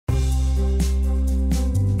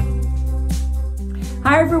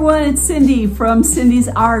Hi everyone, it's Cindy from Cindy's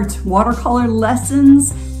Art. Watercolor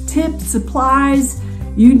lessons, tips, supplies,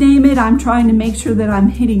 you name it, I'm trying to make sure that I'm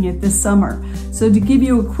hitting it this summer. So to give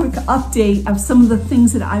you a quick update of some of the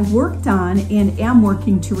things that I worked on and am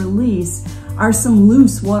working to release are some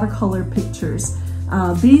loose watercolor pictures.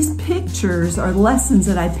 These pictures are lessons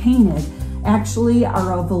that I painted actually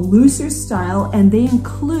are of a looser style, and they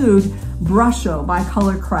include Brusho by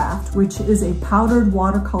Colorcraft, which is a powdered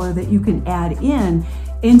watercolor that you can add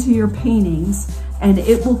into your paintings, and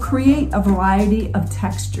it will create a variety of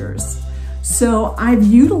textures. So I've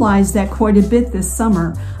utilized that quite a bit this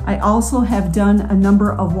summer. I also have done a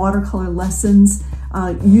number of watercolor lessons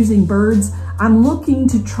using birds. I'm looking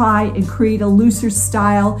to try and create a looser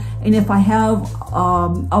style, and if I have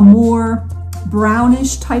a more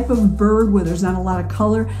brownish type of bird where there's not a lot of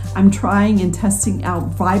color, I'm trying and testing out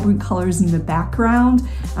vibrant colors in the background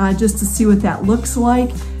just to see what that looks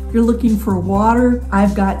like. If you're looking for water,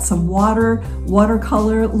 I've got some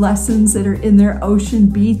watercolor lessons that are in there, ocean,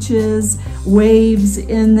 beaches, waves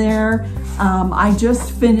in there. I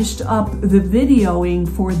just finished up the videoing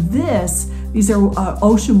for this. These are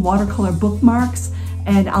ocean watercolor bookmarks,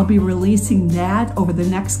 and I'll be releasing that over the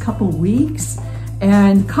next couple weeks.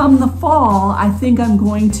 And come the fall, I think I'm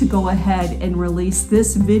going to go ahead and release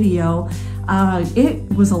this video. It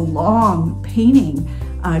was a long painting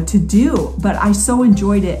to do, but I so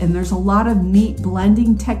enjoyed it, and there's a lot of neat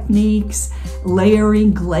blending techniques,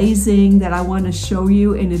 layering, glazing that I want to show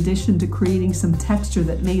you, in addition to creating some texture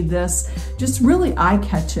that made this just really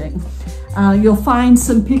eye-catching. You'll find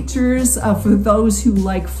some pictures for those who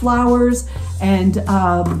like flowers and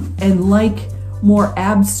like more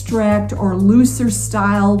abstract or looser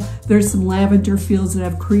style. There's some lavender fields that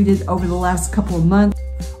I've created over the last couple of months.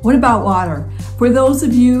 What about water? For those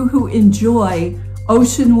of you who enjoy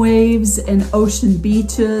ocean waves and ocean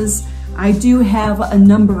beaches, I do have a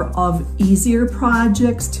number of easier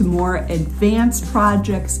projects to more advanced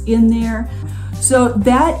projects in there. So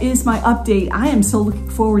that is my update. I am so looking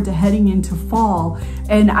forward to heading into fall,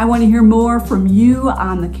 and I want to hear more from you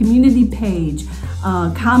on the community page.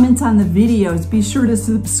 Comments on the videos. Be sure to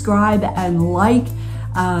subscribe and like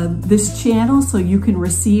this channel so you can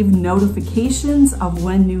receive notifications of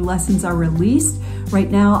when new lessons are released. Right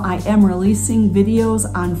now I am releasing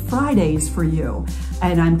videos on Fridays for you,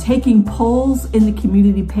 and I'm taking polls in the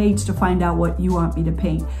community page to find out what you want me to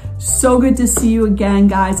paint. So good to see you again,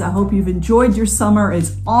 guys. I hope you've enjoyed your summer.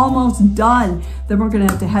 It's almost done. Then we're gonna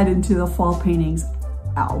have to head into the fall paintings.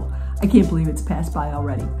 Ow, I can't believe it's passed by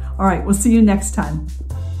already. All right, we'll see you next time.